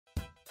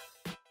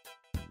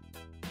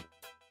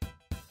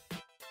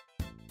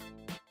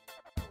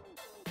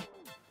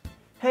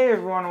Hey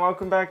everyone,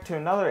 welcome back to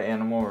another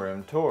animal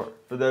room tour.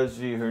 For those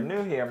of you who are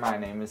new here, my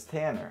name is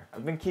Tanner.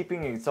 I've been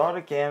keeping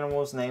exotic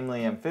animals,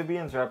 namely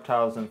amphibians,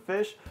 reptiles, and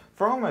fish,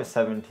 for almost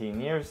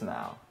 17 years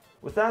now.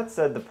 With that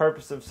said, the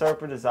purpose of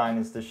Soper Design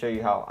is to show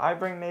you how I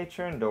bring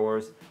nature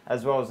indoors,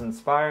 as well as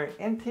inspire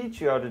and teach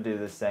you how to do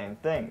the same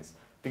things.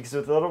 Because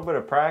with a little bit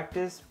of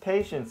practice,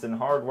 patience, and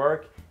hard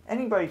work,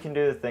 anybody can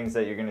do the things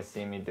that you're going to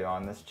see me do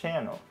on this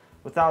channel.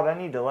 Without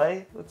any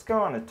delay, let's go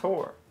on a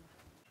tour.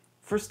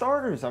 For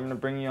starters, I'm going to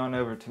bring you on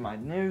over to my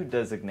new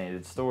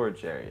designated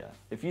storage area.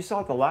 If you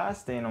saw the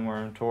last animal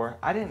room tour,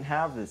 I didn't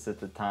have this at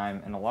the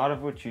time, and a lot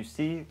of what you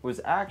see was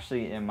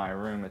actually in my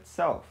room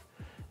itself.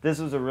 This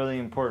was a really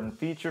important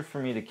feature for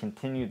me to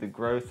continue the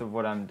growth of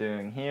what I'm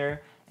doing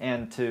here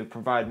and to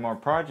provide more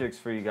projects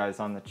for you guys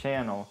on the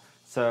channel.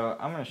 So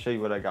I'm going to show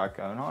you what I got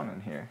going on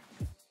in here.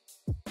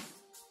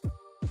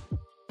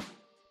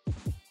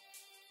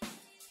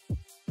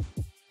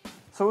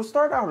 So we'll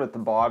start out at the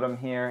bottom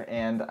here,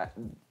 and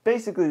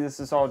basically this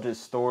is all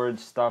just storage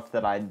stuff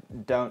that I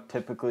don't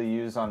typically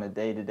use on a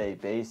day-to-day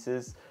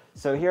basis.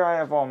 So here I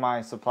have all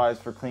my supplies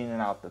for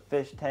cleaning out the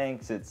fish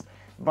tanks. It's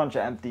a bunch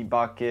of empty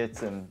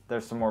buckets, and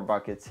there's some more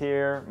buckets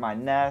here. My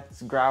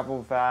nets,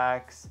 gravel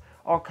vacs,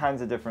 all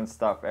kinds of different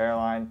stuff,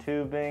 airline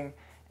tubing.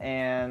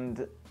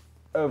 And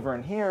over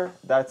in here,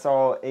 that's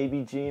all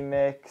ABG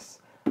mix.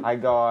 I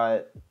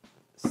got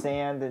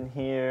sand in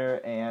here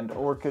and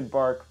orchid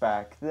bark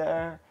back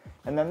there.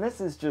 And then this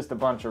is just a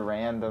bunch of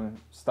random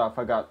stuff.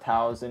 I got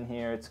towels in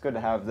here. It's good to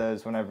have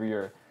those whenever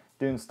you're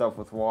doing stuff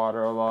with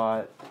water a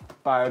lot.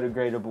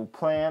 Biodegradable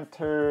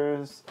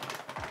planters,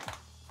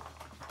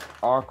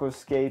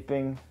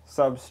 aquascaping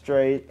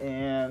substrate,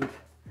 and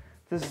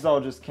this is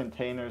all just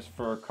containers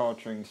for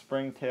culturing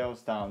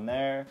springtails down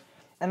there.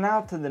 And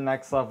now to the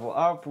next level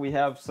up, we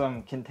have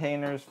some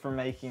containers for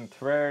making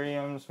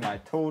terrariums, my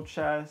tool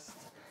chest,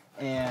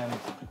 and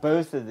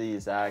both of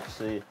these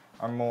actually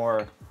are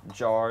more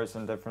jars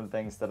and different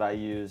things that I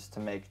use to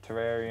make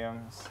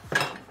terrariums.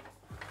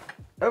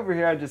 Over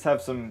here I just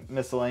have some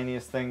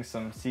miscellaneous things,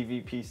 some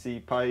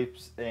CVPC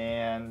pipes,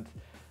 and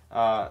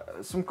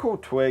some cool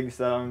twigs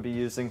that I'm going to be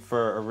using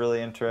for a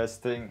really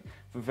interesting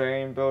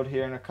vivarium build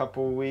here in a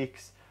couple of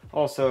weeks.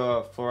 Also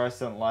a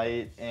fluorescent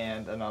light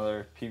and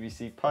another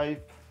PVC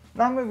pipe.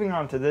 Now moving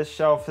on to this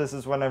shelf, this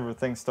is whenever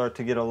things start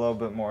to get a little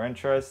bit more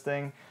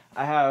interesting.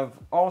 I have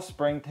all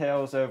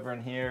springtails over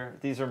in here.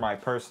 These are my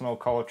personal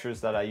cultures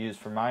that I use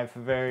for my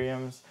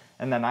vivariums.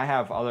 And then I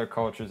have other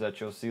cultures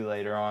that you'll see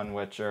later on,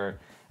 which are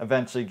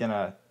eventually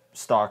gonna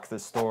stock the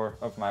store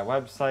of my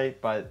website,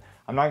 but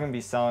I'm not gonna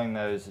be selling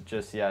those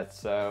just yet,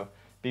 so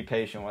be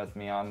patient with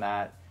me on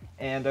that.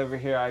 And over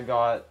here I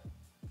got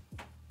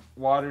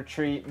water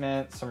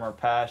treatment, some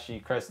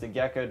Rapashi crested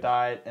gecko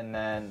diet, and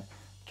then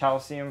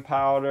calcium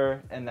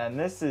powder. And then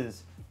this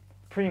is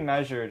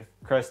pre-measured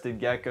crested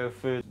gecko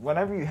food.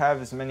 Whenever you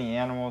have as many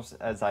animals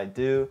as I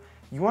do,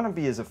 you want to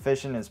be as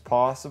efficient as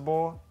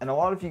possible, and a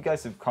lot of you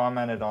guys have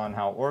commented on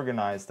how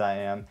organized I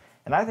am,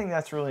 and I think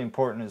that's really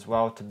important as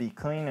well, to be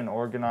clean and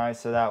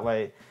organized, so that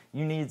way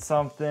you need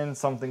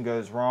something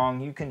goes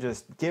wrong, you can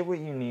just get what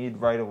you need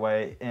right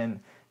away and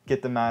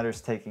get the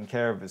matters taken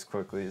care of as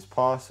quickly as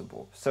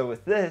possible. So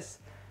with this,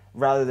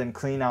 rather than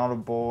clean out a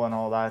bowl and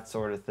all that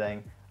sort of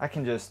thing, I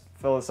can just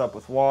fill this up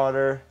with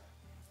water,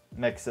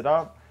 mix it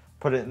up,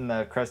 put it in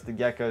the crested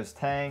gecko's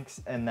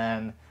tanks, and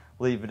then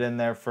leave it in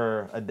there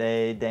for a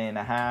day, day and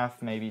a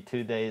half, maybe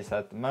 2 days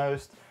at the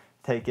most.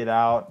 Take it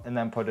out and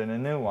then put in a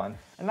new one.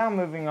 And now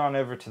moving on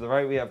over to the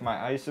right, we have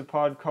my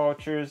isopod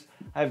cultures.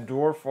 I have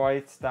dwarf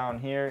whites down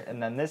here,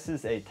 and then this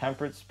is a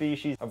temperate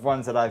species of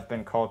ones that I've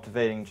been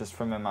cultivating just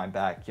from in my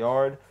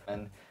backyard.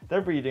 And they're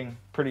breeding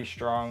pretty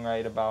strong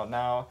right about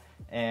now,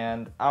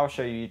 and I'll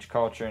show you each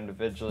culture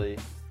individually.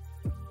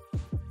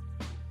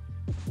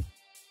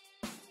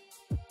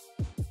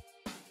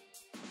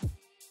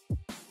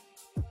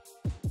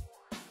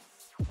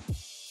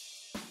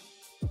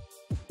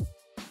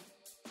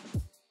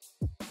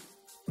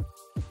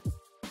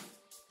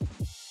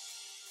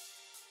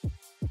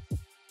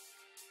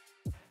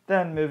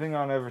 Then moving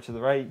on over to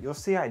the right, you'll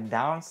see I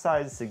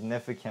downsized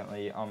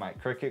significantly on my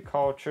cricket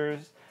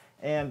cultures.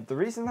 And the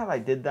reason that I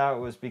did that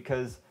was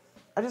because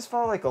I just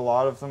felt like a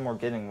lot of them were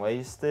getting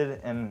wasted,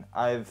 and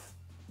I've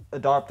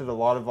adopted a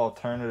lot of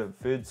alternative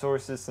food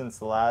sources since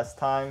the last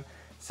time.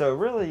 So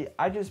really,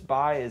 I just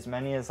buy as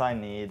many as I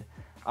need.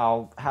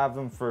 I'll have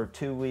them for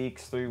 2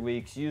 weeks, 3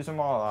 weeks, use them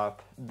all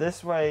up.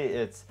 This way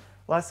it's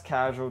less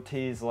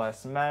casualties,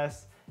 less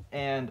mess,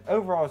 and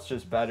overall it's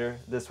just better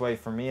this way,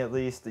 for me at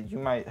least. You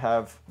might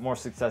have more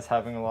success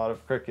having a lot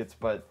of crickets,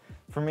 but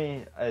for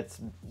me it's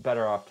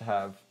better off to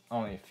have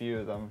only a few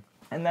of them.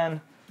 And then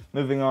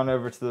moving on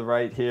over to the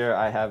right here,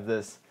 I have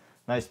this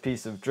nice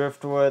piece of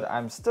driftwood.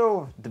 I'm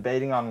still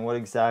debating on what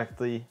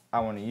exactly I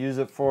want to use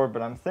it for,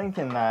 but I'm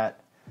thinking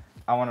that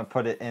I want to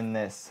put it in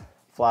this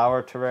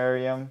flower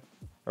terrarium,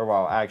 or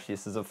well, actually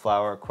this is a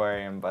flower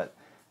aquarium, but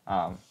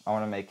I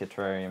want to make a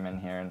terrarium in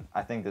here, and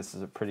I think this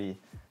is a pretty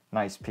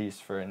nice piece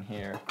for in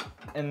here.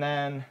 And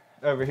then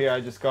over here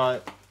I just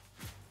got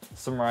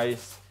some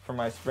rice for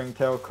my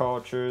springtail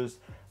cultures,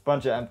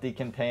 bunch of empty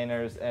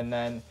containers, and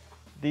then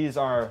these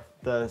are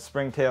the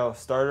springtail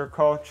starter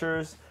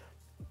cultures.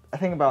 I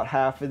think about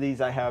half of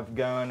these I have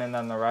going, and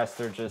then the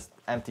rest are just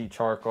empty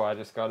charcoal. I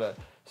just gotta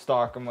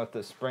stock them with the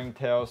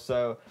springtail.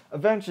 So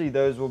eventually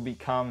those will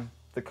become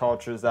the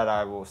cultures that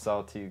I will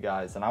sell to you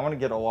guys. And I want to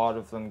get a lot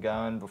of them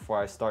going before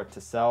I start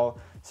to sell,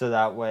 so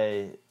that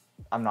way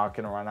I'm not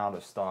gonna run out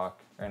of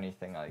stock or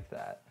anything like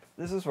that.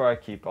 This is where I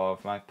keep all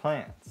of my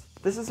plants.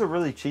 This is a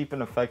really cheap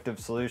and effective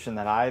solution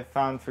that I've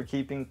found for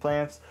keeping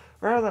plants.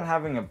 Rather than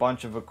having a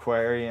bunch of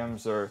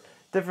aquariums or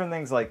different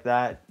things like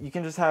that, you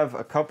can just have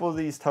a couple of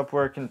these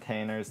Tupperware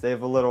containers. They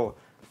have a little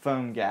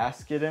foam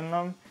gasket in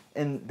them,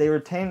 and they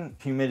retain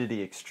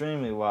humidity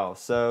extremely well.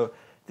 So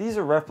these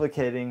are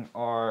replicating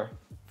our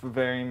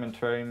vivarium and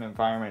terrarium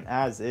environment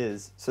as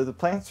is. So the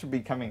plants are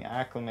becoming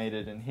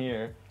acclimated in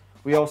here.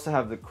 We also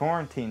have the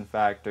quarantine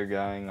factor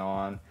going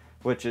on,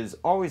 which is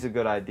always a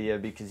good idea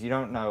because you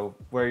don't know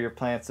where your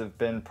plants have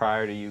been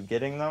prior to you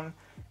getting them.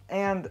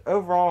 And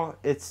overall,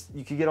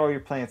 you can get all your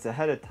plants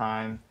ahead of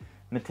time,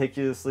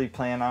 meticulously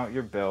plan out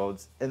your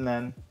builds, and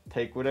then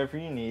take whatever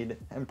you need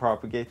and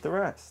propagate the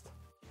rest.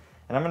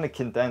 And I'm going to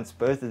condense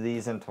both of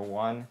these into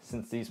one,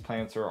 since these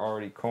plants are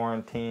already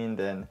quarantined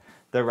and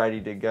they're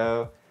ready to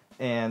go.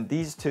 And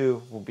these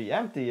two will be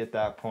empty at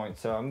that point.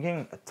 So I'm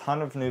getting a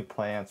ton of new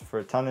plants for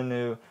a ton of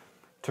new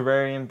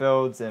terrarium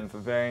builds and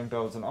vivarium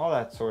builds and all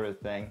that sort of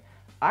thing.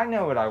 I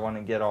know what I want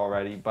to get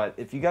already, but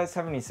if you guys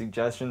have any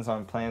suggestions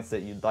on plants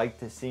that you'd like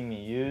to see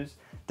me use,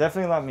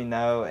 definitely let me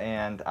know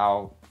and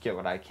I'll get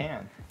what I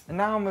can. And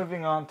now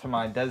moving on to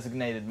my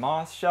designated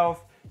moss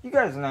shelf. You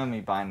guys know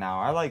me by now,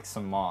 I like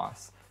some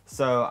moss.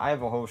 So I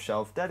have a whole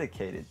shelf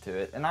dedicated to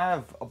it, and I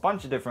have a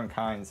bunch of different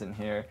kinds in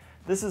here.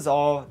 This is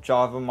all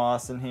Java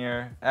moss in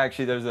here.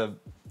 Actually, there's a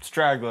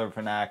straggler of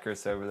an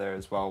Acris over there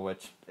as well,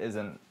 which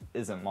isn't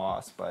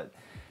moss, but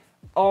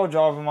all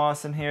Java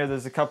moss in here.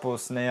 There's a couple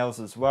of snails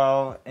as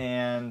well,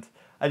 and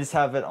I just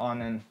have it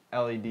on an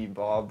LED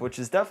bulb, which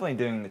is definitely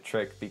doing the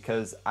trick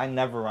because I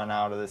never run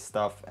out of this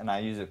stuff and I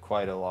use it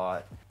quite a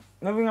lot.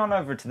 Moving on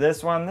over to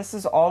this one, this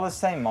is all the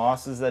same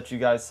mosses that you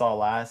guys saw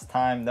last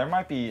time. There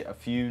might be a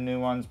few new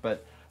ones,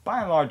 but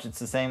by and large it's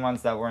the same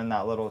ones that were in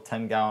that little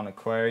 10-gallon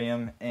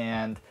aquarium,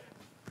 and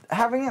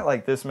having it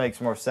like this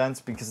makes more sense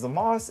because the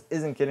moss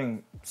isn't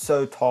getting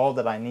so tall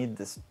that I need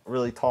this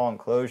really tall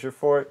enclosure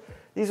for it.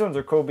 These ones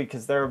are cool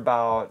because they're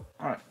about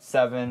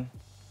 7-8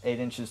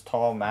 inches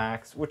tall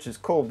max, which is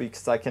cool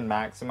because I can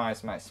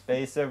maximize my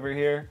space over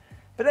here.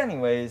 But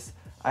anyways,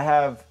 I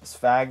have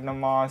sphagnum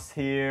moss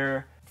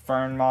here,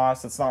 fern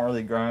moss. It's not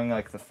really growing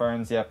like the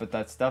ferns yet, but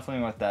that's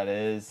definitely what that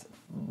is.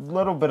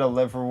 Little bit of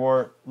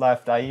liverwort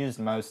left. I used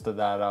most of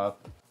that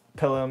up.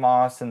 Pillow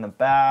moss in the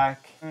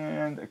back,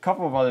 and a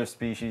couple of other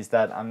species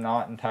that I'm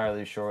not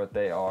entirely sure what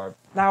they are.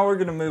 Now we're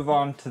going to move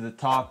on to the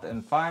top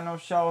and final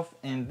shelf,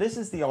 and this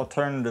is the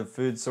alternative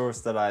food source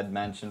that I had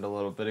mentioned a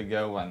little bit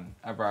ago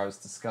whenever I was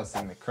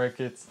discussing the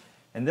crickets,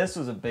 and this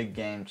was a big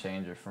game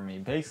changer for me.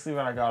 Basically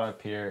what I got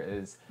up here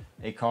is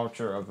a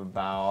culture of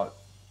about,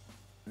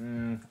 I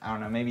don't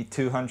know, maybe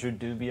 200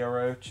 dubia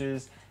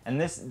roaches. And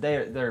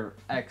they're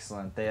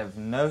excellent. They have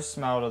no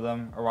smell to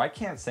them, or I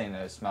can't say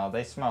no smell.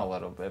 They smell a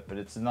little bit, but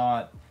it's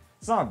not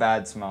a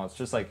bad smell. It's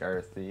just like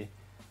earthy.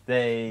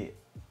 They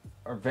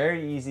are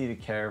very easy to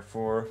care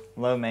for,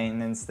 low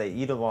maintenance. They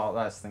eat a lot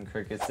less than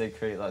crickets. They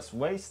create less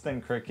waste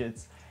than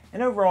crickets.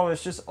 And overall,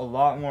 there's just a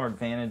lot more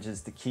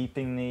advantages to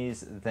keeping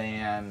these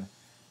than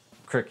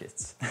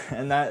crickets.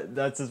 And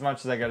that's as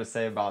much as I got to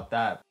say about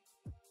that.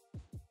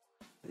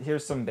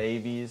 Here's some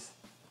babies.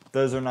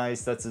 Those are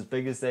nice. That's as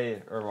big as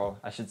they, or well,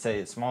 I should say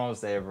as small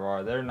as they ever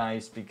are. They're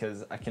nice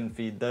because I can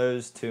feed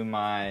those to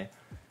my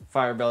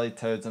fire-bellied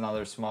toads and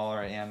other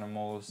smaller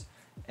animals.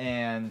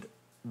 And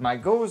my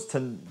goal is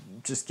to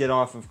just get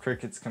off of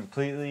crickets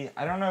completely.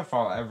 I don't know if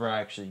I'll ever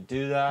actually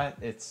do that.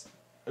 It's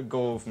a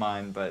goal of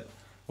mine, but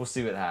we'll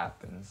see what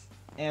happens.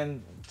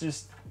 And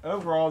just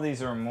overall,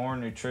 these are a more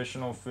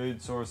nutritional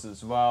food source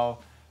as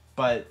well.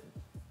 But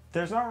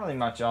there's not really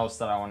much else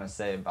that I want to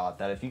say about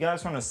that. If you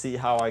guys want to see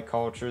how I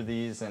culture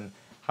these and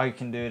how you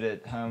can do it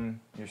at home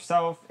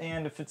yourself,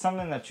 and if it's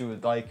something that you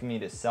would like me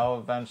to sell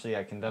eventually,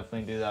 I can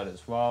definitely do that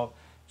as well.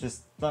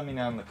 Just let me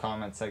know in the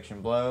comment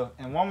section below.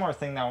 And one more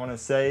thing that I want to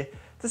say,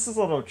 this is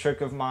a little trick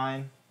of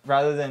mine.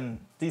 Rather than,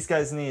 these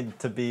guys need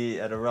to be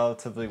at a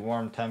relatively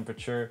warm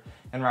temperature,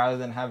 and rather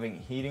than having a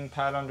heating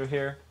pad under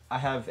here, I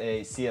have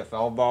a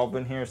CFL bulb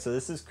in here, so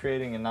this is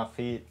creating enough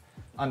heat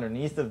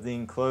underneath of the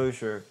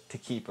enclosure to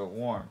keep it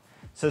warm.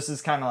 So this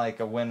is kind of like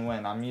a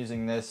win-win. I'm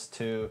using this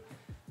to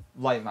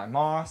light my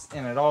moss,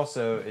 and it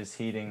also is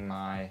heating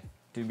my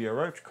dubia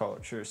roach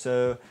culture.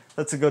 So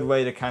that's a good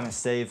way to kind of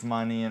save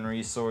money and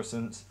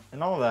resources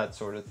and all that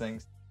sort of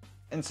things.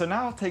 And so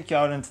now I'll take you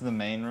out into the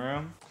main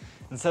room.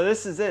 And so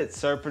this is it,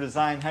 Serpa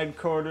Design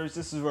headquarters.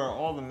 This is where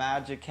all the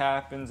magic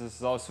happens. This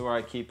is also where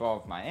I keep all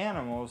of my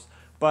animals.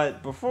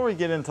 But before we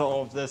get into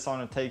all of this, I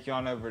want to take you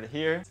on over to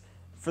here.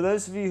 For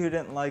those of you who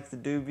didn't like the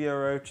dubia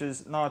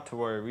roaches, not to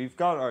worry, we've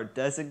got our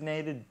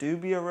designated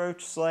dubia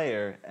roach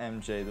slayer,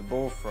 MJ the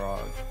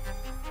bullfrog.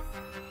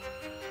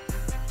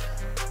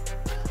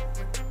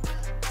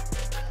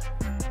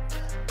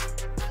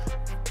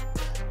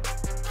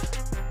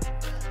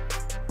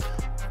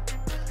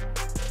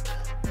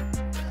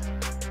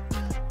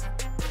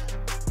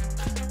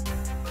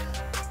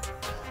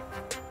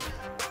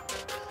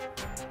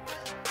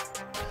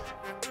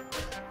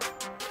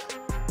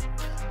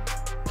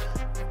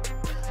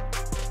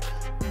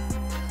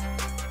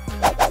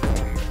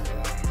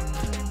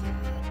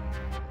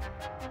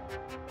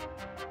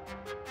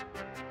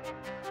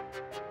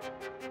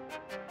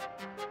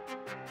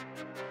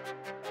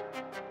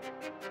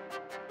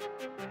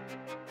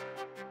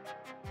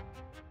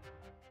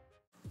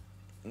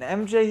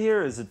 And MJ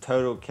here is a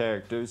total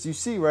character. As you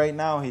see right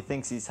now, he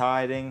thinks he's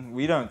hiding.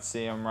 We don't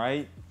see him,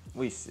 right?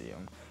 We see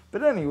him.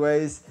 But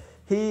anyways,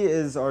 he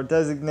is our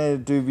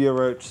designated dubia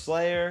roach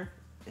slayer.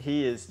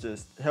 He is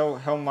just,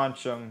 he'll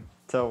munch them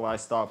till I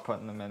stop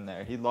putting them in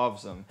there. He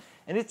loves them.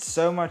 And it's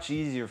so much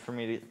easier for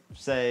me to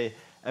say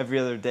every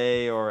other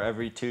day or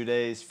every 2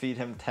 days, feed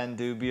him 10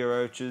 dubia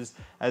roaches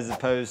as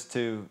opposed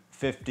to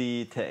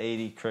 50 to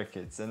 80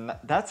 crickets. And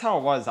that's how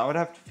it was. I would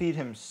have to feed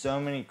him so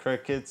many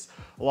crickets.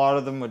 A lot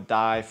of them would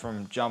die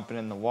from jumping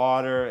in the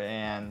water,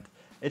 and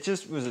it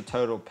just was a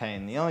total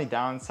pain. The only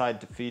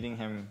downside to feeding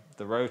him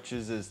the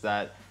roaches is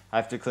that I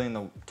have to clean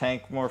the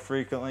tank more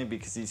frequently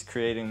because he's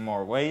creating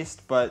more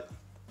waste, but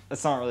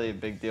it's not really a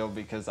big deal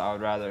because I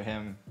would rather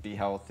him be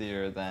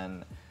healthier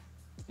than,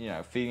 you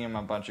know, feeding him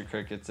a bunch of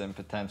crickets and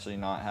potentially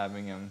not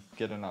having him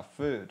get enough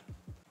food.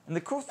 And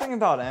the cool thing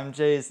about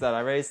MJ is that I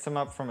raised him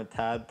up from a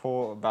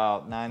tadpole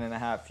about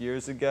 9.5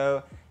 years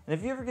ago. And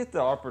if you ever get the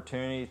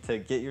opportunity to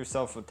get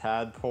yourself a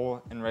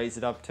tadpole and raise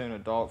it up to an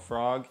adult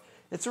frog,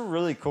 it's a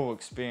really cool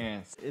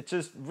experience. It's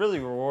just really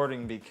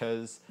rewarding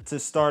because to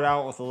start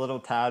out with a little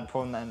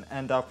tadpole and then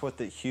end up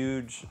with a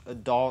huge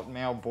adult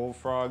male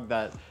bullfrog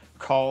that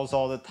calls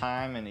all the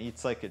time and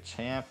eats like a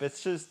champ,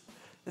 it's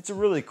a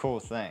really cool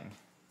thing.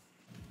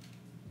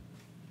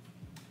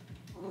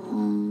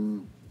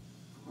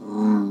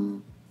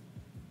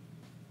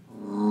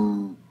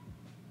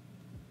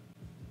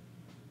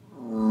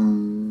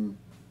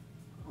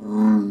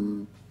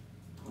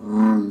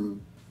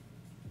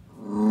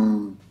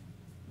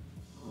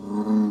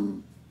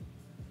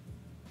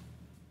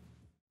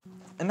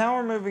 And now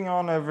we're moving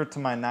on over to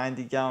my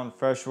 90-gallon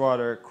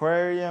freshwater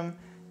aquarium.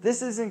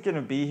 This isn't going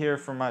to be here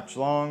for much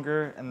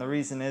longer, and the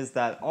reason is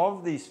that all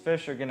of these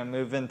fish are going to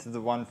move into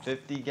the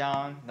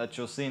 150-gallon that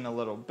you'll see in a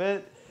little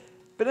bit.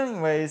 But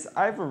anyways,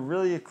 I have a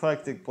really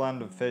eclectic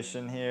blend of fish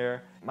in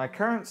here. My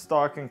current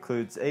stock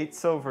includes 8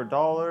 silver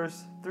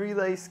dollars, 3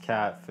 lace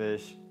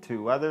catfish,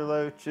 2 weather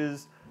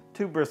loaches,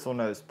 2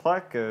 bristlenose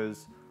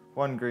plecos,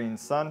 1 green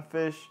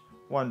sunfish,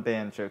 1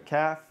 banjo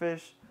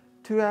catfish,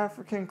 2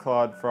 African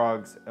clawed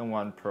frogs, and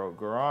 1 pearl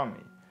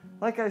gourami.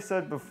 Like I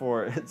said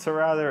before, it's a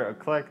rather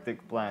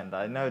eclectic blend.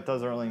 I know it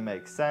doesn't really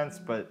make sense,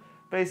 but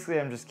basically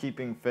I'm just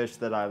keeping fish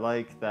that I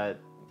like that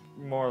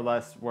more or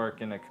less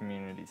work in a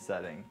community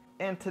setting.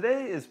 And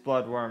today is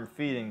bloodworm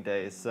feeding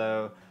day,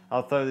 so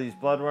I'll throw these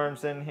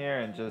bloodworms in here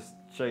and just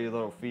show you a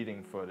little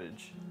feeding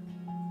footage.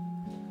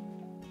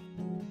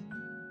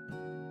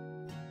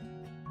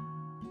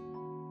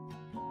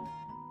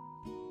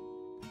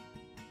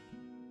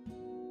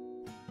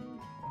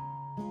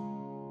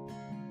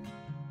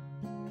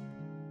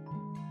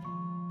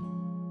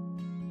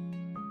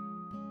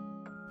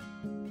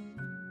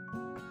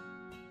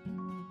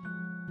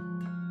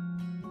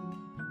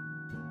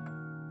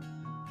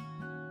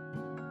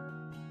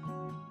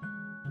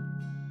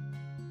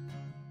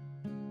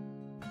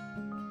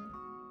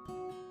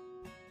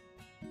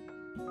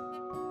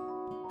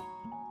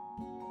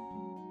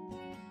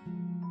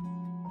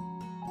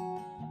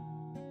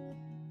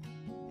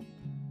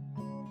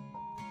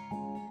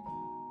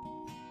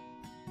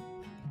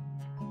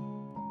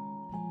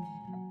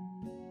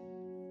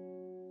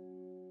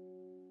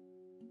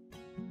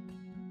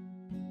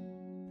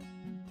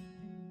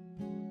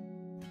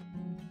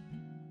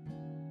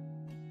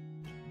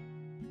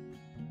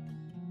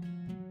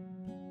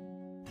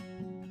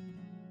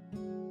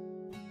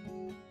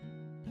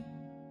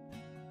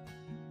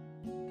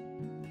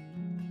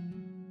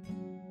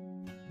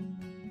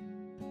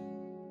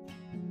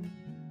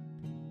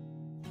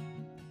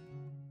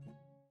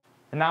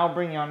 And now I'll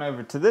bring you on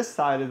over to this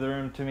side of the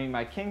room to meet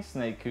my king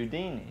snake,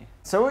 Houdini.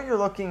 So what you're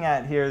looking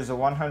at here is a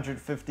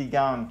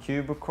 150-gallon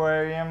cube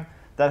aquarium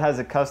that has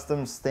a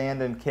custom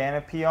stand and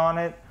canopy on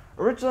it.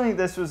 Originally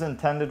this was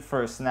intended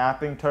for a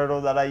snapping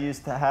turtle that I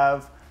used to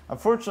have.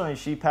 Unfortunately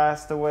she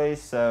passed away,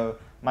 so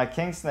my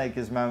king snake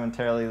is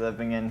momentarily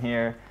living in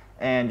here.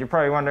 And you're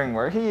probably wondering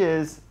where he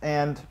is,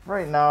 and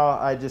right now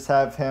I just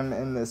have him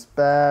in this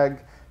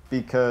bag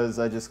because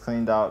I just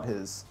cleaned out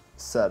his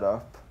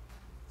setup.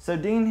 So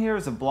Dean here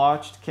is a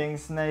blotched king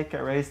snake.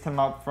 I raised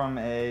him up from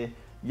a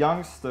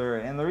youngster,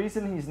 and the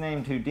reason he's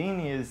named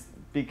Houdini is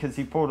because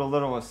he pulled a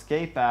little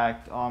escape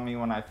act on me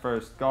when I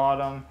first got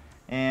him,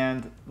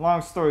 And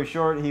long story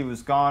short, he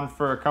was gone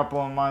for a couple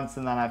of months,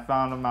 and then I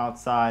found him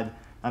outside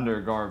under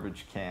a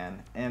garbage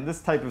can. And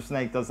this type of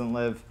snake doesn't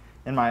live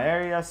in my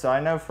area, so I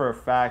know for a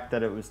fact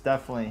that it was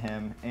definitely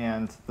him,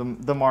 and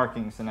the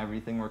markings and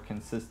everything were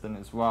consistent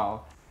as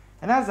well.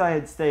 And as I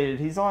had stated,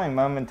 he's only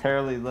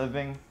momentarily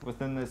living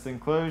within this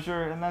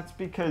enclosure, and that's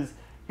because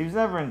he was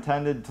never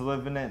intended to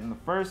live in it in the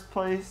first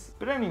place.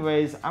 But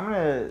anyways, I'm going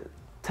to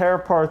tear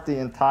apart the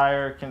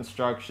entire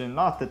construction,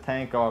 not the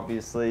tank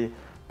obviously,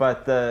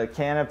 but the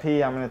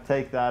canopy. I'm going to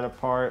take that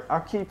apart.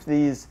 I'll keep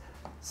these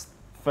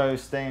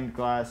faux stained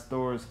glass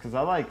doors because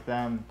I like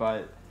them,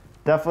 but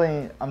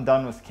definitely I'm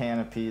done with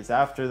canopies.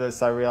 After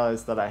this I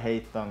realized that I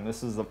hate them.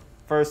 This is the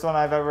first one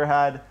I've ever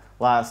had,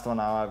 last one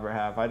I'll ever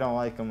have. I don't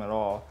like them at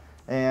all.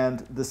 And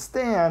the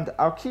stand,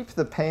 I'll keep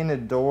the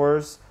painted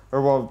doors,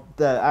 or well,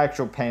 the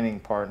actual painting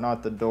part,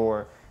 not the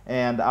door,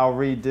 and I'll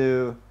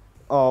redo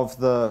all of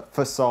the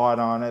facade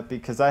on it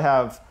because I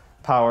have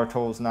power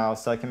tools now,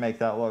 so I can make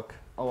that look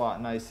a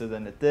lot nicer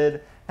than it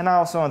did. And I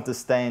also want the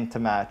stain to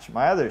match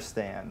my other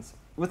stands.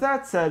 With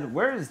that said,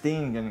 where is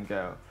Dean gonna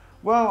go?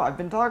 Well, I've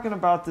been talking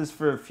about this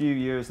for a few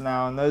years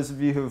now, and those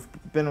of you who've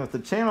been with the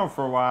channel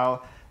for a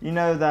while, you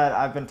know that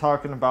I've been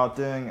talking about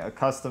doing a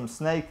custom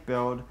snake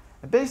build.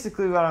 And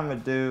basically what I'm gonna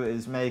do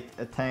is make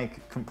a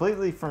tank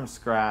completely from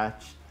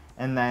scratch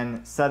and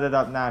then set it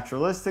up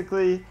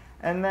naturalistically,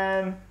 and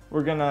then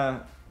we're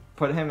gonna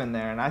put him in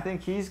there, and I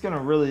think he's gonna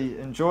really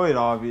enjoy it,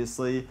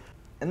 obviously.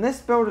 And this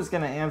build is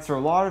gonna answer a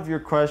lot of your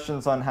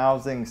questions on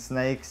housing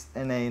snakes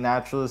in a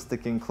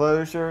naturalistic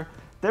enclosure.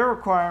 Their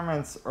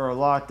requirements are a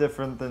lot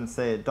different than,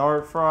 say, a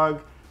dart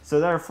frog, so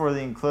therefore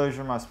the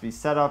enclosure must be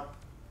set up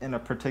in a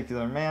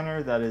particular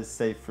manner that is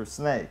safe for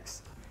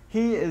snakes.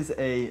 He is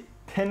a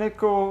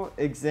pinnacle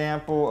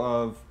example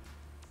of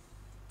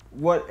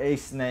what a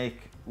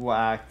snake will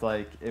act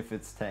like if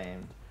it's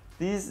tamed.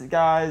 These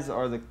guys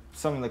are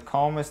some of the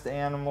calmest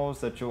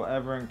animals that you'll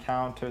ever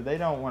encounter. They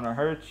don't want to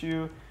hurt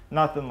you,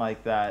 nothing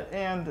like that.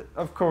 And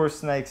of course,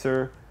 snakes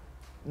are,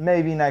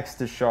 maybe next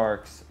to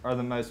sharks, are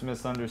the most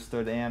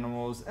misunderstood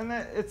animals, and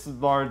it's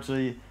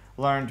largely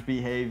learned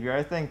behavior.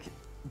 I think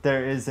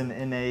there is an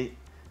innate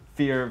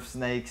fear of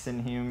snakes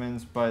in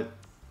humans, but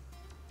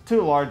to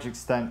a large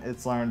extent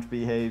it's learned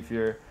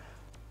behavior.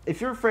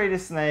 If you're afraid of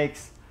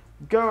snakes,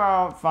 go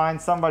out, find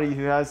somebody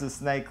who has a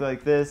snake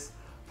like this,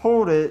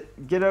 hold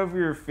it, get over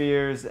your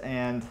fears,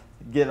 and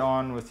get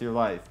on with your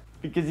life.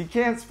 Because you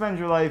can't spend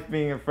your life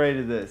being afraid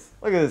of this.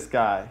 Look at this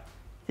guy.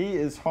 He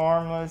is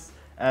harmless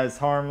as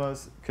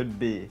harmless could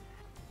be.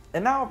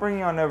 And now I'll bring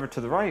you on over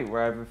to the right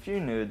where I have a few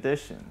new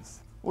additions.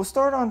 We'll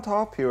start on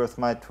top here with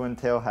my twin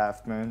tail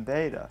half moon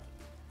beta.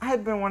 I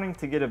had been wanting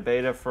to get a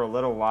beta for a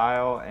little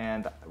while,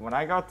 and when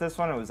I got this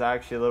one it was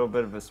actually a little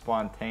bit of a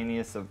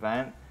spontaneous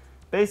event.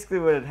 Basically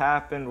what had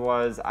happened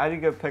was I had to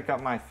go pick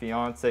up my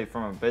fiance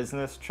from a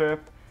business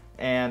trip,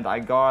 and I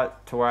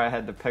got to where I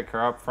had to pick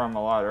her up from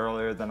a lot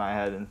earlier than I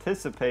had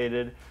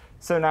anticipated.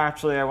 So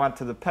naturally I went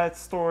to the pet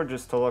store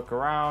just to look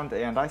around,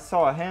 and I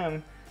saw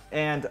him,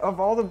 and of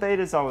all the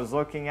betas I was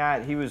looking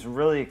at, he was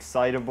really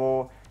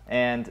excitable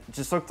and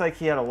just looked like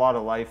he had a lot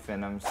of life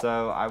in him.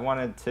 So I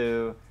wanted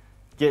to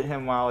get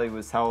him while he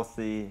was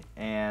healthy,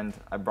 and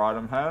I brought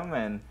him home,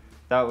 and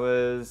that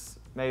was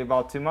maybe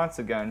about 2 months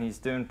ago, and he's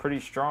doing pretty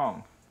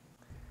strong.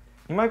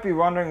 You might be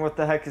wondering what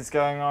the heck is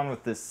going on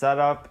with this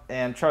setup,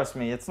 and trust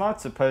me, it's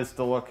not supposed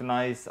to look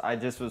nice. I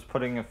just was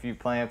putting a few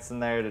plants in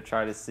there to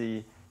try to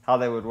see how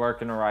they would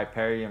work in a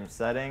riparium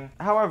setting.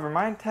 However,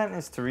 my intent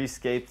is to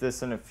rescape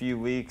this in a few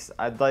weeks.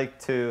 I'd like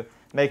to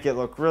make it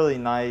look really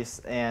nice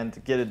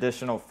and get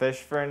additional fish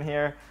for in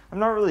here. I'm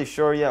not really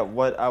sure yet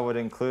what I would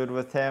include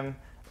with him,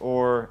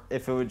 or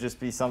if it would just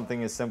be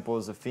something as simple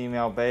as a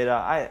female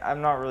beta.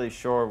 I'm not really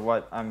sure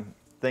what I'm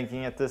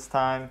thinking at this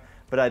time,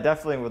 but I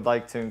definitely would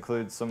like to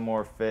include some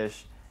more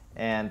fish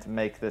and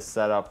make this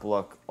setup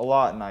look a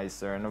lot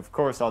nicer, and of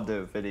course I'll do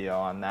a video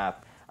on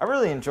that. I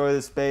really enjoy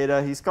this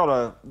beta. He's got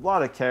a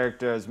lot of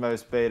character, as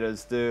most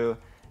betas do,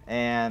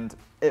 and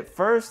at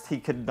first he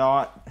could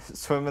not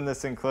swim in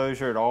this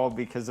enclosure at all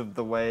because of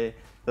the way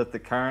that the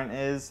current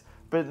is,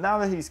 but now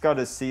that he's got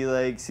his sea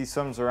legs, he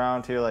swims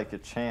around here like a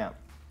champ.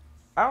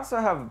 I also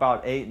have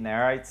about 8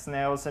 Nerite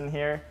snails in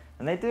here,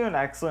 and they do an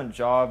excellent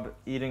job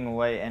eating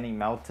away any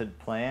melted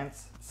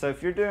plants. So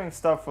if you're doing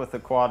stuff with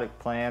aquatic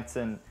plants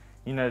and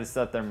you notice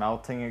that they're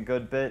melting a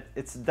good bit,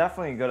 it's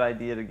definitely a good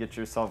idea to get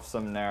yourself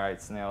some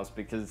Nerite snails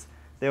because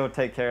they will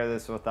take care of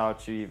this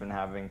without you even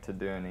having to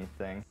do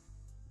anything.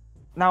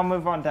 Now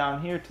move on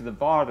down here to the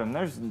bottom.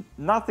 There's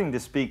nothing to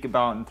speak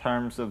about in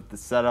terms of the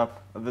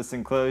setup of this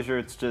enclosure.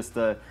 It's just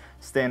a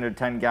standard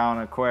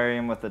 10-gallon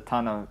aquarium with a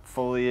ton of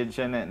foliage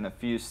in it and a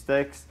few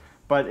sticks.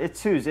 But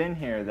it's who's in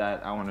here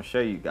that I want to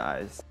show you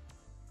guys.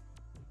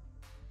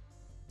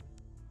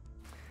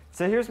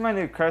 So here's my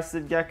new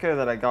crested gecko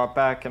that I got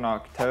back in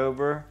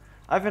October.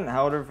 I haven't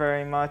held her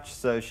very much,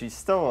 so she's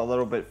still a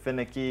little bit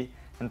finicky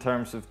in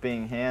terms of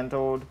being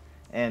handled.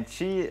 And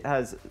she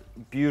has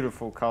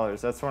beautiful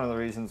colors. That's one of the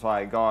reasons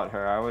why I got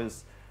her. I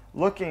was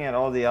looking at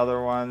all the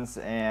other ones,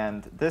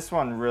 and this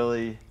one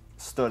really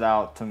stood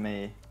out to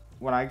me.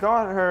 When I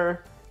got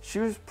her, she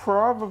was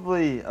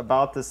probably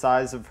about the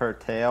size of her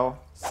tail,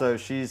 so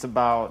she's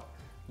about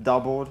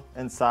doubled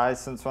in size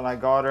since when I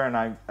got her, and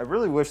I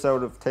really wish I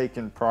would have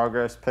taken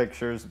progress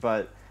pictures,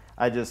 but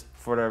I just,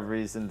 for whatever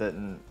reason,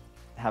 didn't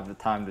have the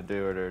time to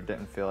do it or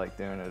didn't feel like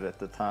doing it at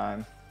the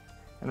time.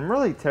 And I'm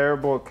really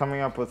terrible at coming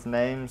up with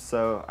names,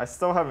 so I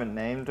still haven't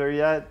named her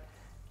yet.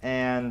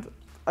 And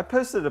I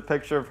posted a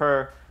picture of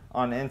her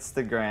on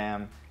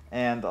Instagram,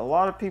 and a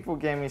lot of people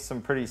gave me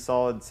some pretty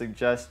solid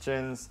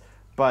suggestions,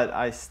 but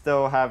I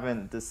still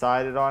haven't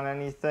decided on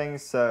anything.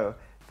 So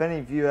if any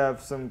of you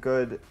have some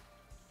good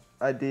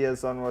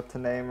ideas on what to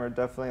name her,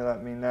 definitely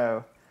let me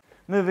know.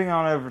 Moving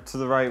on over to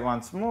the right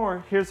once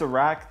more, here's a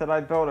rack that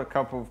I built a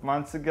couple of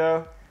months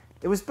ago.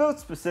 It was built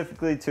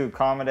specifically to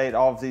accommodate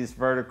all of these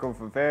vertical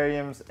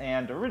vivariums,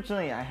 and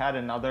originally I had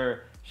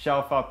another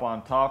shelf up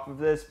on top of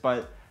this,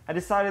 but I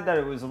decided that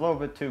it was a little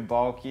bit too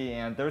bulky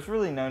and there's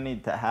really no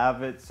need to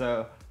have it,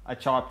 so I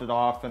chopped it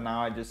off and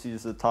now I just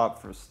use the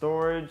top for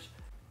storage.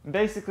 And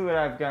basically what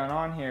I've going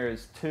on here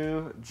is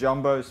 2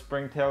 jumbo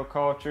springtail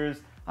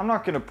cultures. I'm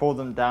not going to pull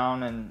them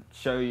down and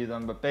show you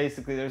them, but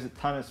basically there's a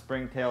ton of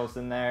springtails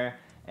in there,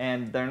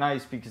 and they're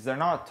nice because they're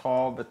not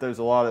tall, but there's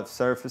a lot of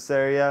surface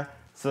area,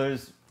 so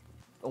there's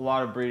a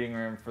lot of breeding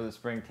room for the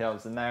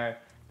springtails in there.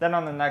 Then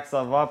on the next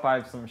level up, I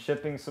have some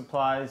shipping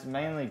supplies,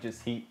 mainly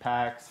just heat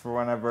packs for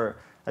whenever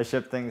I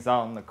ship things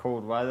out in the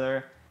cold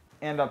weather.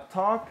 And up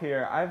top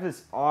here, I have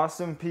this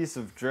awesome piece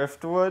of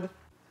driftwood.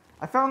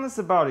 I found this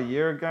about a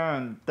year ago,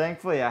 and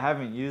thankfully I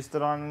haven't used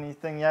it on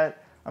anything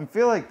yet. I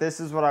feel like this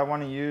is what I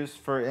want to use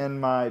for in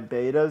my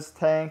betas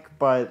tank,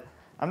 but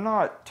I'm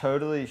not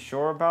totally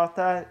sure about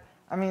that.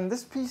 I mean,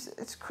 this piece,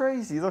 it's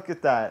crazy. Look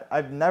at that.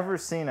 I've never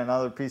seen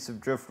another piece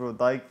of driftwood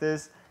like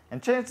this,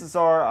 and chances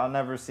are I'll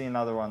never see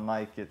another one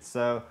like it.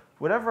 So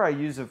whatever I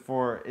use it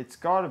for, it's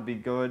got to be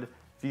good.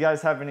 If you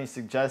guys have any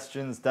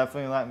suggestions,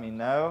 definitely let me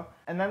know.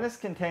 And then this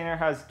container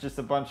has just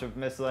a bunch of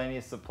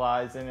miscellaneous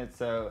supplies in it,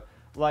 so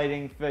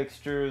lighting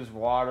fixtures,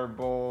 water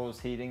bowls,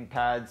 heating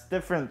pads,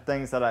 different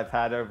things that I've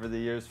had over the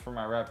years for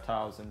my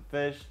reptiles and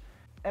fish.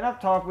 And up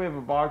top we have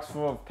a box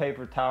full of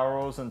paper towel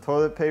rolls and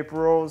toilet paper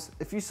rolls.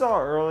 If you saw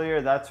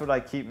earlier, that's what I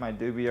keep my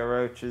dubia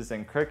roaches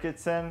and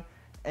crickets in.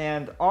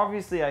 And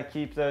obviously I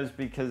keep those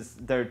because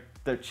they're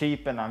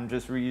cheap and I'm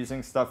just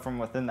reusing stuff from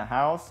within the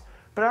house.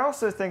 But I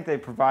also think they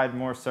provide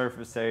more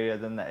surface area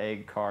than the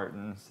egg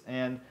cartons.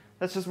 And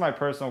that's just my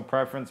personal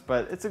preference,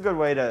 but it's a good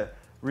way to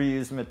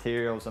reuse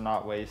materials and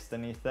not waste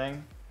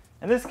anything.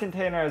 And this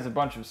container has a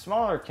bunch of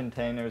smaller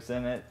containers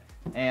in it,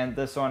 and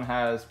this one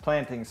has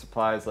planting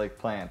supplies like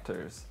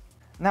planters.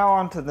 Now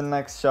on to the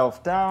next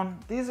shelf down.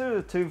 These are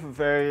the 2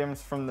 vivariums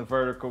from the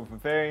vertical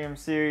vivarium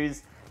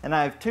series, and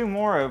I have 2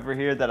 more over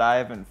here that I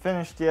haven't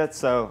finished yet,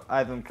 so I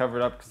have them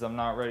covered up because I'm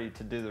not ready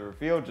to do the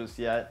reveal just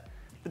yet.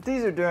 But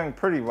these are doing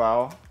pretty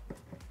well.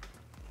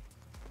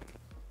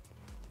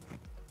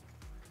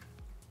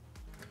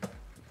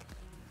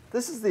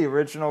 This is the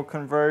original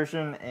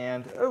conversion,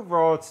 and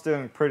overall it's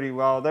doing pretty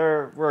well.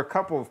 There were a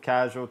couple of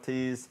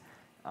casualties,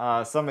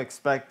 some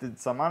expected,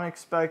 some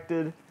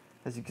unexpected.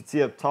 As you can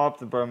see up top,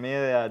 the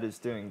bromeliad is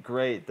doing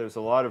great. There's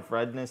a lot of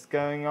redness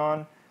going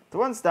on. The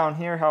ones down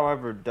here,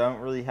 however, don't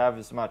really have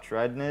as much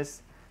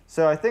redness.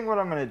 So I think what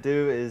I'm going to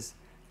do is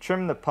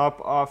trim the pup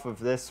off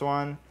of this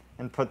one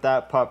and put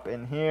that pup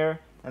in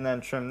here, and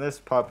then trim this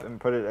pup and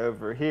put it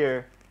over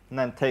here, and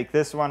then take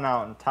this one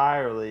out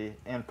entirely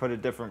and put a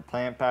different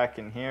plant back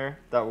in here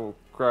that will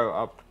grow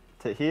up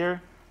to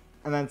here.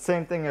 And then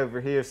same thing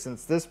over here,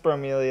 since this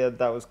bromeliad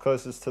that was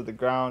closest to the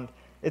ground,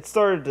 it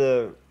started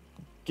to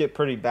get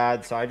pretty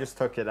bad, so I just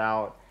took it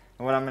out.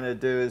 And what I'm going to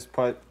do is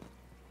put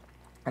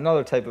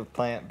another type of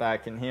plant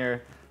back in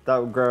here that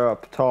will grow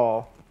up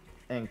tall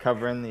and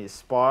cover in these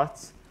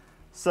spots.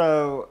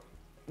 So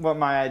what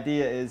my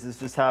idea is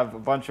just have a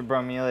bunch of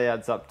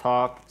bromeliads up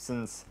top,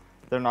 since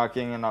they're not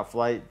getting enough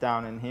light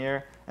down in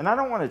here. And I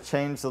don't want to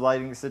change the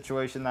lighting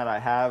situation that I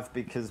have,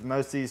 because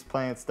most of these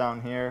plants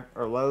down here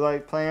are low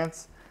light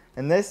plants.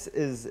 And this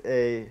is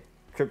a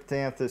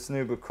Cryptanthus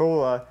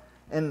nubicula,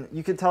 and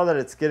you can tell that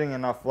it's getting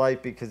enough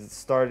light because it's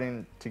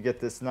starting to get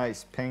this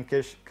nice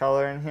pinkish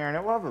color in here, and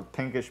it will have a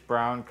pinkish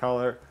brown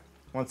color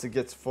once it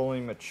gets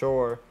fully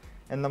mature.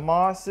 And the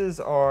mosses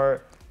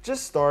are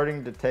just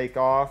starting to take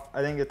off.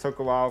 I think it took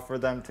a while for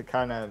them to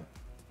kind of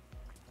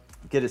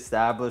get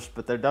established,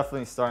 but they're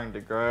definitely starting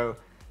to grow.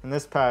 And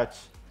this patch,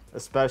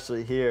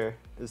 especially here,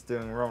 is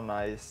doing real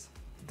nice.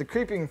 The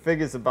creeping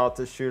fig is about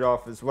to shoot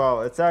off as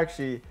well. It's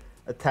actually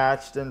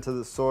attached into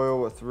the soil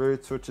with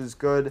roots, which is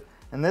good.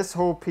 And this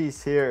whole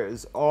piece here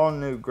is all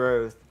new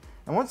growth.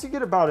 And once you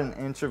get about an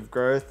inch of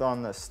growth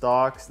on the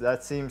stalks,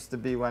 that seems to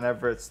be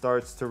whenever it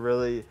starts to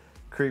really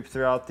creep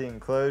throughout the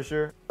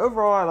enclosure.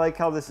 Overall, I like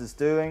how this is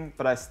doing,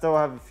 but I still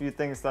have a few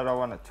things that I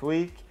want to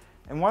tweak.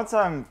 And once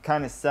I'm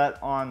kind of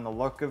set on the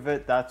look of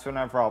it, that's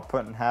whenever I'll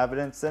put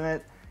inhabitants in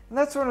it. And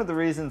that's one of the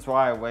reasons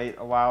why I wait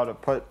a while to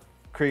put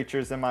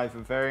creatures in my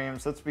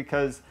vivariums. That's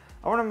because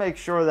I want to make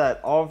sure that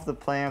all of the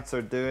plants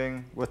are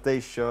doing what they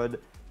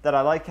should, that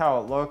I like how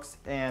it looks,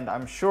 and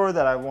I'm sure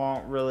that I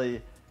won't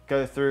really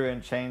go through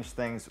and change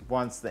things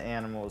once the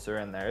animals are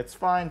in there. It's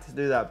fine to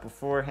do that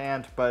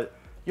beforehand, but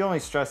you only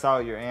stress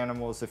out your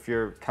animals if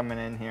you're coming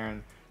in here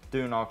and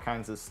doing all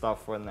kinds of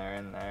stuff when they're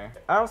in there.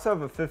 I also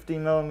have a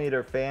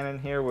 50mm fan in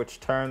here which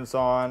turns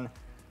on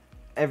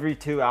every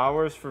 2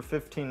 hours for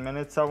 15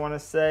 minutes, I want to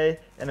say,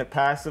 and it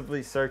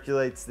passively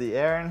circulates the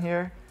air in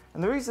here.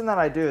 And the reason that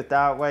I do it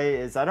that way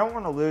is I don't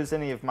want to lose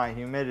any of my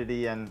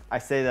humidity, and I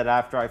say that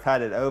after I've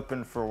had it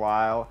open for a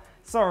while.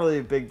 It's not really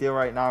a big deal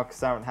right now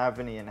because I don't have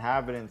any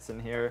inhabitants in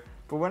here,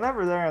 but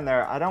whenever they're in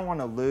there, I don't want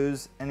to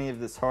lose any of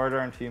this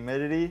hard-earned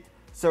humidity.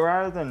 So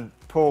rather than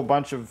pull a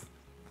bunch of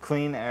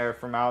clean air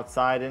from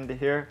outside into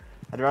here,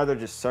 I'd rather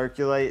just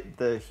circulate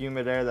the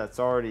humid air that's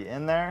already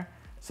in there.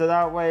 So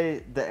that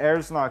way the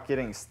air's not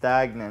getting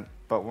stagnant,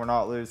 but we're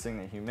not losing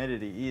the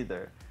humidity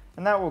either.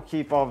 And that will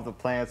keep all of the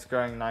plants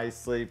growing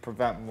nicely,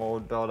 prevent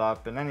mold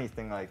buildup and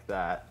anything like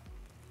that.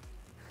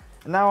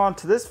 And now on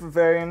to this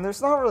vivarium.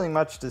 There's not really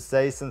much to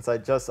say since I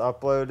just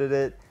uploaded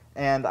it,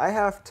 and I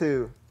have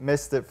to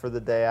missed it for the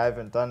day. I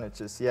haven't done it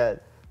just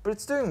yet, but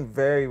it's doing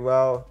very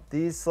well.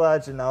 These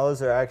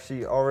Selaginellas are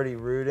actually already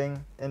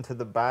rooting into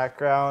the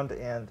background,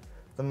 and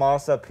the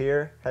moss up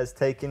here has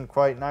taken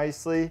quite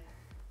nicely.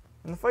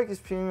 And the Ficus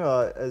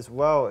pumila as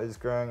well is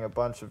growing a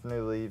bunch of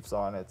new leaves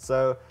on it.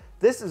 So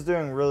this is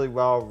doing really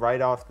well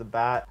right off the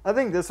bat. I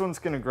think this one's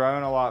going to grow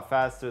in a lot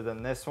faster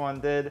than this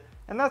one did,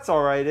 and that's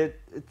all right.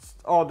 It's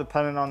all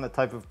dependent on the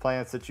type of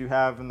plants that you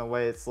have and the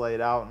way it's laid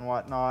out and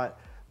whatnot.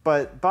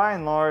 But by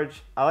and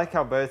large, I like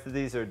how both of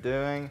these are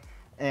doing.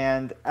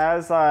 And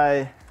as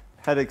I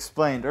had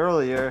explained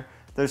earlier,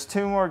 there's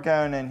two more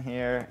going in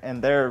here,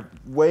 and they're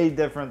way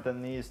different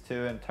than these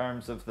two in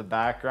terms of the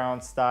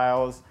background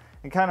styles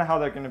and kind of how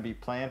they're going to be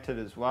planted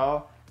as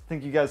well. I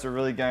think you guys are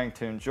really going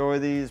to enjoy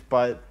these,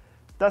 but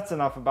that's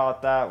enough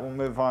about that. We'll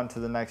move on to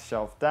the next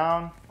shelf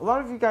down. A lot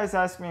of you guys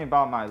ask me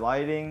about my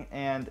lighting,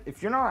 and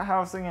if you're not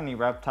housing any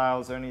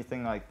reptiles or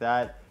anything like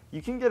that,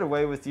 you can get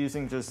away with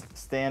using just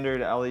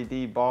standard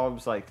LED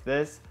bulbs like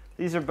this.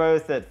 These are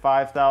both at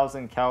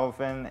 5,000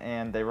 Kelvin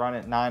and they run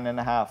at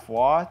 9.5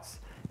 watts.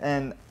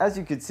 And as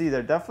you can see,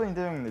 they're definitely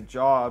doing the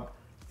job.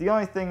 The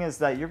only thing is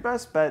that your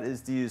best bet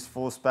is to use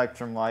full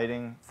spectrum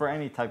lighting for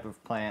any type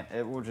of plant.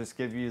 It will just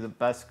give you the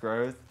best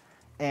growth.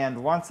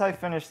 And once I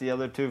finish the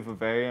other two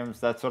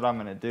vivariums, that's what I'm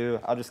going to do.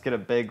 I'll just get a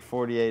big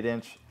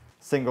 48-inch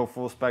single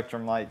full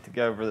spectrum light to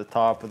go over the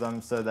top of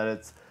them so that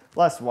it's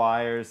less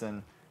wires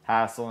and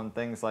hassle and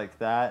things like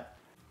that.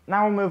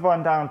 Now we'll move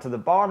on down to the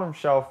bottom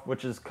shelf,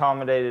 which is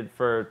accommodated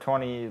for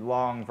 20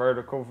 long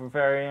vertical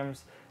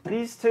vivariums.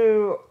 These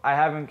two I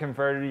haven't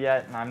converted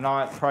yet, and I'm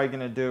not probably going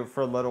to do it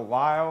for a little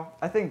while.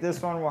 I think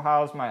this one will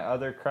house my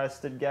other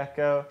crested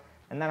gecko,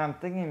 and then I'm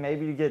thinking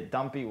maybe to get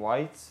dumpy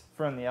whites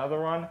from the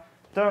other one.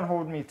 Don't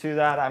hold me to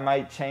that. I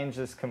might change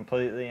this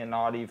completely and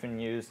not even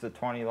use the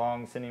 20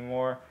 longs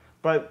anymore,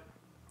 but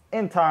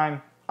in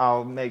time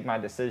I'll make my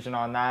decision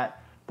on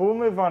that. But we'll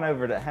move on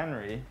over to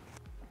Henry.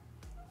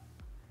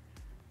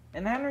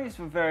 And Henry's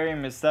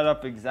vivarium is set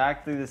up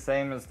exactly the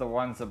same as the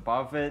ones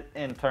above it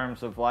in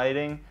terms of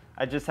lighting.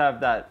 I just have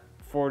that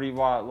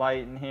 40-watt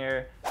light in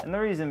here, and the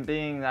reason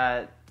being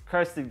that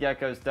crested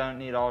geckos don't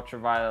need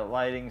ultraviolet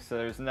lighting, so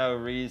there's no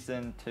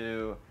reason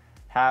to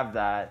have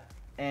that.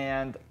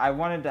 And I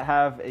wanted to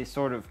have a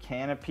sort of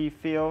canopy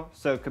feel,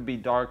 so it could be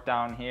dark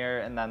down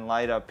here and then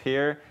light up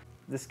here.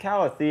 This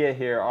Calathea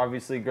here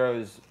obviously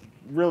grows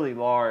really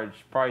large,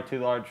 probably too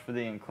large for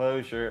the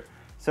enclosure.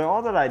 So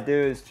all that I do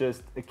is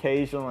just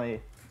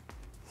occasionally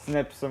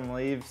snip some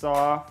leaves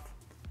off.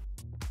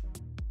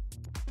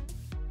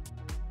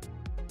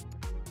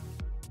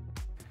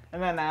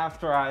 And then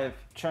after I've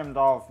trimmed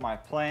all of my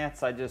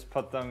plants, I just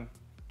put them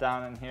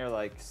down in here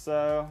like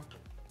so.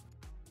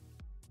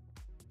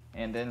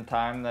 And in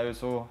time,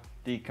 those will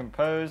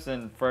decompose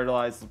and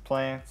fertilize the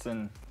plants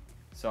and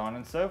so on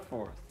and so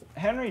forth.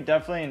 Henry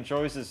definitely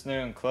enjoys this new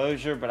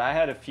enclosure, but I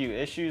had a few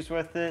issues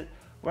with it.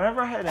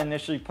 Whenever I had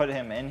initially put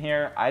him in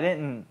here, I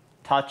didn't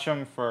touch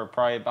him for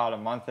probably about a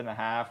month and a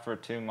half or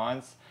 2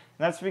 months.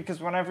 And that's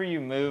because whenever you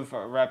move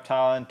a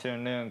reptile into a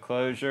new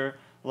enclosure,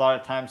 a lot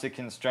of times it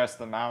can stress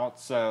them out.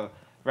 So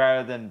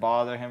rather than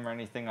bother him or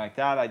anything like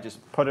that, I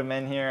just put him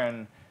in here,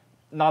 and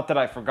not that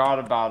I forgot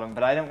about him,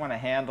 but I didn't want to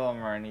handle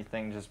him or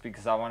anything just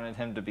because I wanted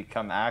him to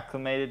become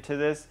acclimated to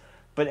this.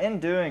 But in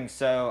doing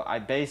so, I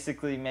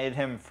basically made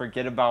him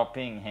forget about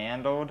being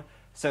handled.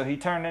 So he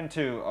turned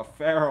into a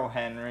feral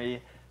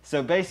Henry.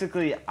 So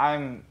basically,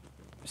 I'm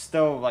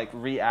still like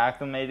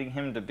reacclimating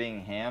him to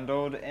being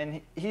handled,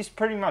 and he's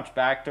pretty much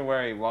back to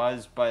where he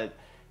was, but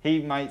he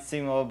might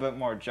seem a little bit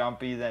more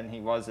jumpy than he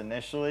was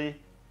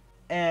initially.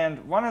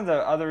 And one of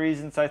the other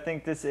reasons I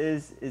think this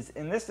is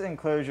in this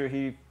enclosure,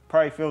 he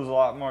probably feels a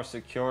lot more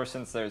secure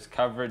since there's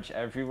coverage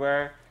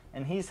everywhere,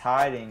 and he's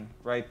hiding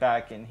right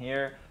back in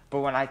here.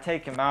 But when I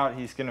take him out,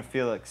 he's going to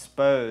feel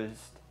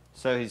exposed.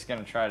 So he's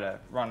gonna try to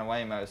run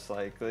away most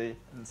likely.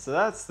 And so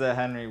that's the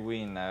Henry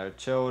we know,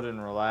 chilled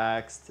and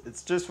relaxed.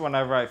 It's just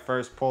whenever I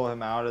first pull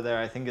him out of there,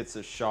 I think it's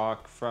a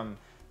shock from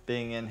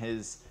being in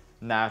his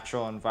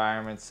natural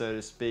environment, so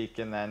to speak,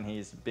 and then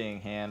he's being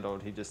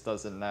handled. He just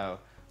doesn't know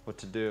what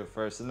to do at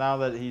first. And now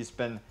that he's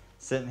been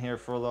sitting here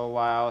for a little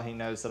while, he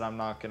knows that I'm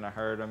not gonna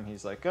hurt him.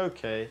 He's like,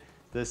 okay,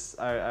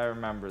 I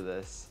remember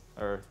this.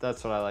 Or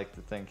that's what I like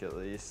to think, at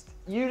least.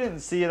 You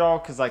didn't see it all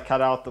because I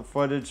cut out the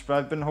footage, but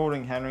I've been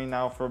holding Henry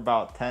now for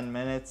about 10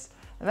 minutes.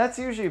 And that's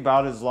usually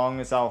about as long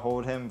as I'll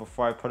hold him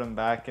before I put him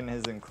back in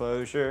his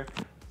enclosure.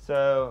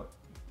 So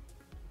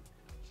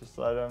just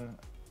let him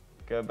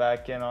go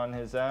back in on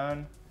his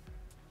own.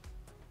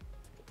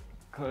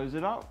 Close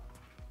it up.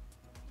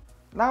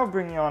 Now I'll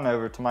bring you on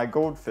over to my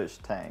goldfish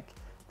tank.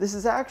 This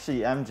is actually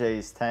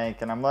MJ's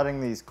tank, and I'm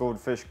letting these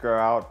goldfish grow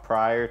out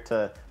prior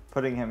to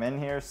putting him in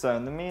here, so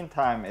in the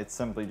meantime it's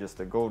simply just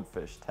a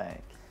goldfish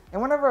tank.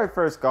 And whenever I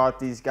first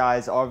got these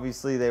guys,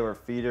 obviously they were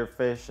feeder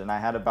fish and I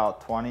had about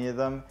 20 of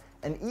them,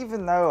 and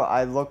even though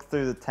I looked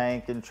through the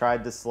tank and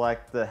tried to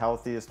select the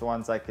healthiest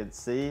ones I could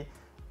see,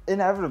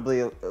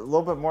 inevitably a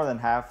little bit more than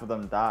half of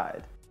them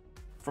died.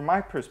 From my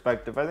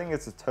perspective, I think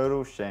it's a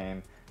total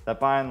shame that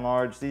by and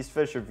large these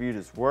fish are viewed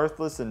as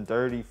worthless and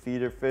dirty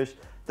feeder fish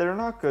that are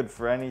not good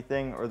for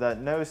anything, or that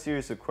no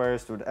serious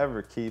aquarist would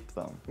ever keep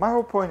them. My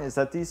whole point is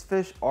that these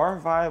fish are a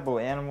viable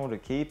animal to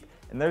keep,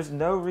 and there's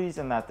no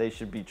reason that they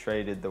should be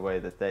traded the way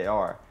that they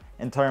are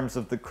in terms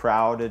of the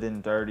crowded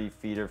and dirty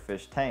feeder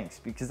fish tanks,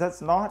 because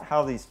that's not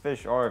how these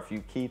fish are if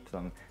you keep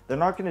them. They're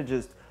not going to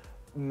just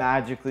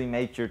magically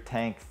make your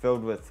tank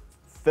filled with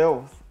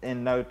filth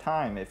in no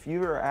time. If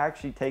you are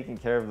actually taking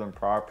care of them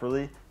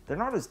properly, they're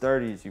not as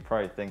dirty as you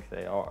probably think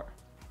they are.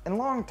 And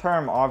long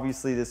term,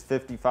 obviously this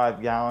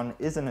 55-gallon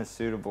isn't a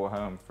suitable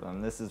home for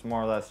them. This is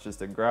more or less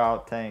just a grow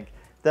out tank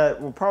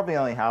that will probably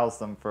only house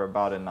them for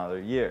about another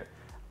year.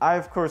 I,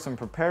 of course, am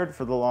prepared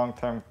for the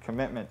long-term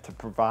commitment to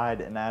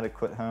provide an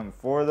adequate home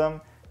for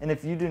them. And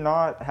if you do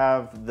not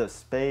have the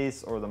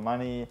space or the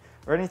money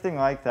or anything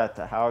like that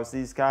to house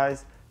these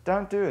guys,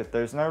 don't do it.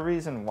 There's no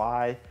reason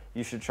why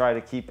you should try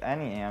to keep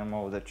any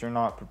animal that you're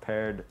not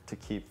prepared to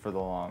keep for the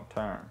long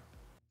term.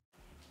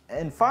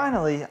 And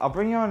finally, I'll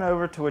bring you on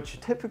over to what you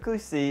typically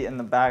see in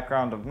the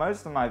background of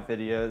most of my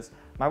videos,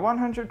 my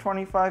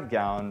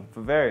 125-gallon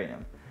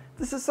vivarium.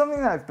 This is something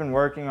that I've been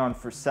working on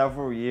for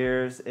several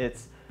years.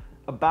 It's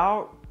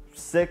about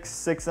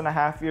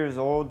 6.5 years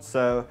old,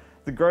 so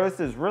the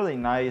growth is really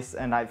nice,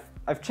 and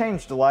I've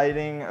changed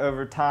lighting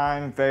over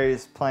time,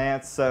 various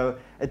plants, so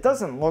it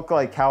doesn't look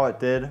like how it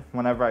did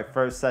whenever I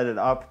first set it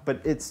up, but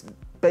it's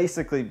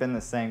basically been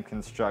the same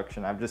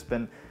construction. I've just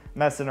been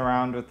messing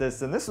around with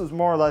this, and this was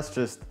more or less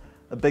just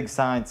a big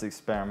science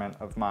experiment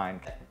of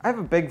mine. I have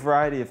a big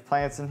variety of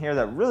plants in here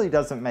that really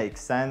doesn't make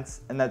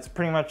sense, and that's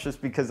pretty much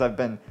just because I've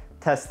been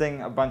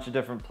testing a bunch of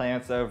different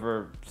plants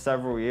over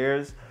several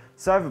years.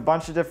 So I have a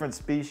bunch of different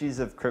species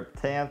of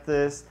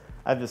Cryptanthus.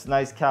 I have this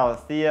nice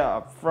Calathea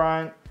up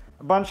front,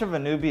 a bunch of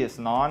Anubias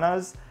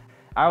nanas.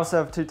 I also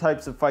have two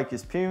types of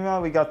Ficus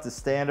pumila. We got the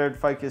standard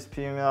Ficus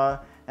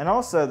pumila and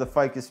also the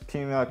Ficus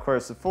pumila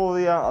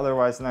quercifolia,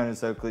 otherwise known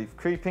as oak leaf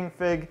creeping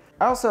fig.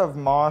 I also have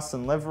moss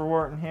and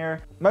liverwort in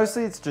here.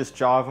 Mostly it's just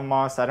Java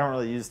moss. I don't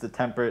really use the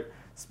temperate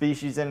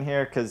species in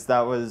here because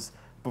that was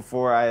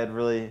before I had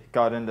really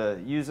got into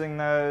using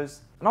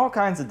those. And all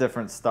kinds of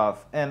different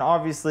stuff. And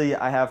obviously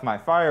I have my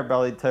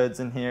fire-bellied toads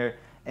in here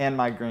and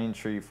my green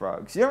tree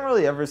frogs. You don't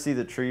really ever see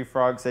the tree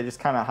frogs. They just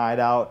kind of hide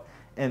out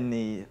in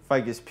the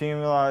Ficus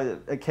pumila.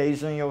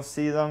 Occasionally you'll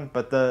see them,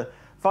 but the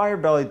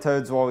fire-bellied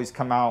toads will always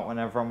come out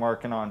whenever I'm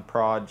working on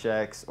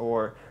projects,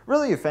 or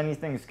really if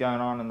anything's going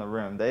on in the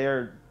room. They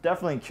are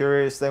definitely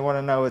curious. They want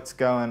to know what's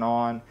going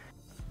on.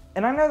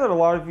 And I know that a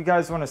lot of you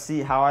guys want to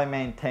see how I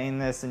maintain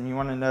this, and you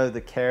want to know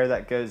the care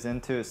that goes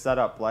into a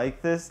setup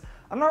like this.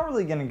 I'm not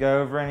really going to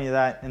go over any of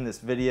that in this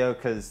video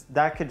because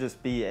that could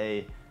just be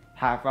a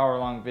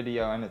half-hour-long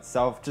video in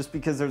itself, just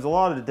because there's a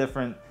lot of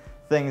different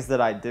things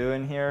that I do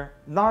in here.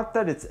 Not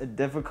that it's a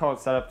difficult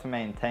setup to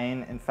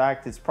maintain. In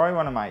fact, it's probably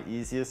one of my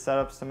easiest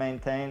setups to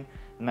maintain,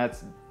 and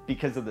that's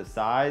because of the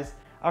size.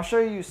 I'll show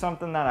you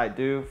something that I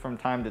do from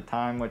time to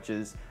time, which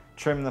is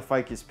trim the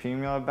Ficus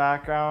pumila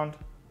background.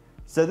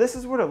 So this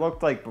is what it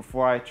looked like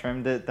before I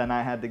trimmed it. Then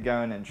I had to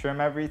go in and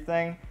trim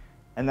everything.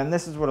 And then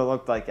this is what it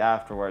looked like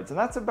afterwards. And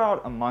that's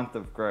about a month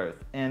of growth.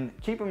 And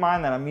keep in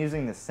mind that I'm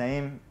using the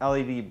same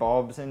LED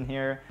bulbs in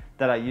here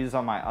that I use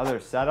on my other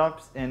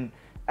setups. And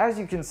as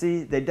you can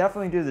see, they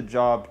definitely do the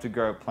job to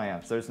grow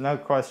plants. There's no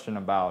question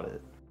about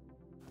it.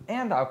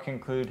 And I'll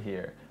conclude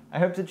here. I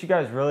hope that you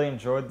guys really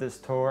enjoyed this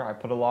tour. I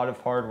put a lot of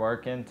hard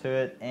work into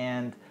it,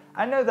 and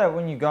I know that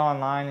when you go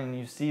online and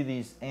you see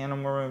these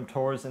animal room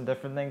tours and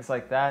different things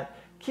like that,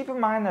 keep in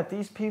mind that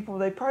these people,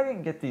 they probably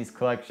didn't get these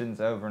collections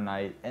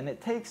overnight, and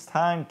it takes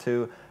time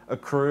to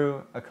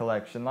accrue a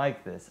collection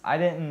like this. I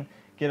didn't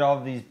get all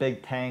of these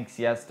big tanks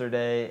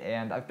yesterday,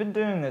 and I've been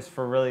doing this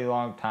for a really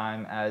long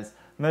time, as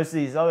most of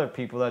these other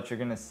people that you're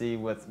going to see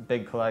with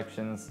big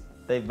collections,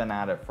 they've been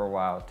at it for a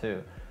while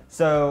too.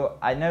 So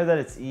I know that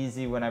it's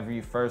easy whenever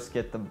you first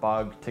get the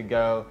bug to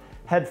go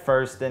head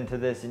first into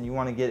this and you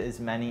want to get as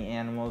many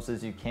animals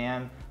as you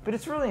can, but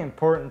it's really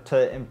important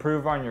to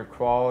improve on your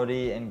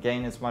quality and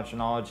gain as much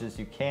knowledge as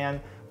you can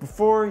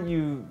before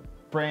you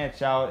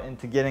branch out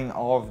into getting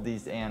all of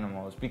these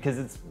animals, because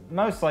it's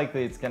most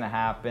likely it's going to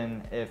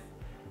happen if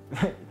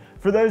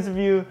for those of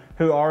you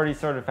who already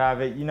sort of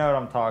have it, you know what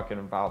I'm talking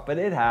about, but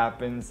it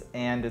happens,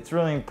 and it's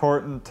really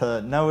important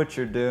to know what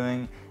you're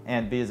doing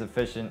and be as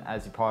efficient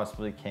as you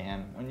possibly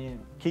can when you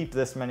keep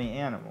this many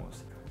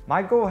animals.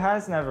 My goal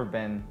has never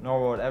been,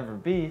 nor will it ever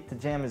be, to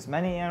jam as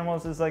many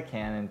animals as I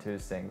can into a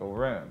single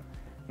room.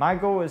 My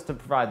goal is to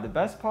provide the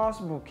best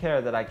possible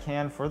care that I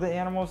can for the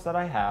animals that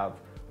I have,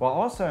 while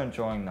also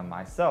enjoying them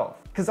myself.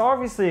 Because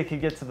obviously it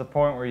could get to the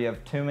point where you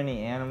have too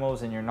many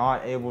animals and you're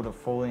not able to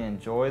fully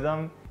enjoy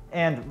them.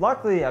 And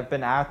luckily I've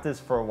been at this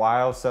for a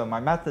while, so my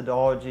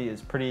methodology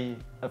is pretty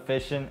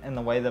efficient in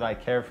the way that I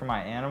care for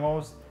my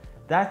animals.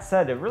 That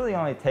said, it really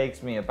only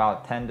takes me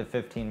about 10 to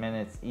 15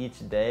 minutes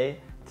each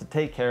day to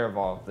take care of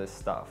all of this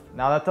stuff.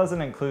 Now that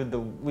doesn't include the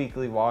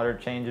weekly water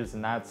changes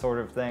and that sort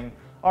of thing.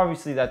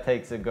 Obviously that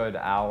takes a good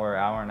hour,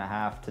 hour and a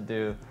half to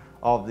do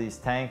all of these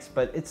tanks,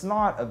 but it's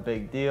not a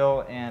big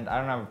deal and I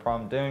don't have a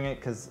problem doing it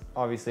because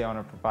obviously I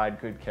want to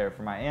provide good care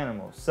for my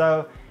animals.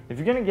 So if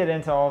you're going to get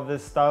into all of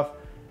this stuff,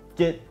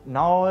 get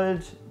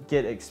knowledge,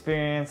 get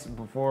experience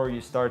before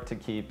you start to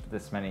keep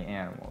this many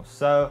animals.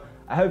 So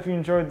I hope you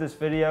enjoyed this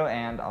video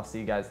and I'll see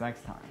you guys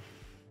next time.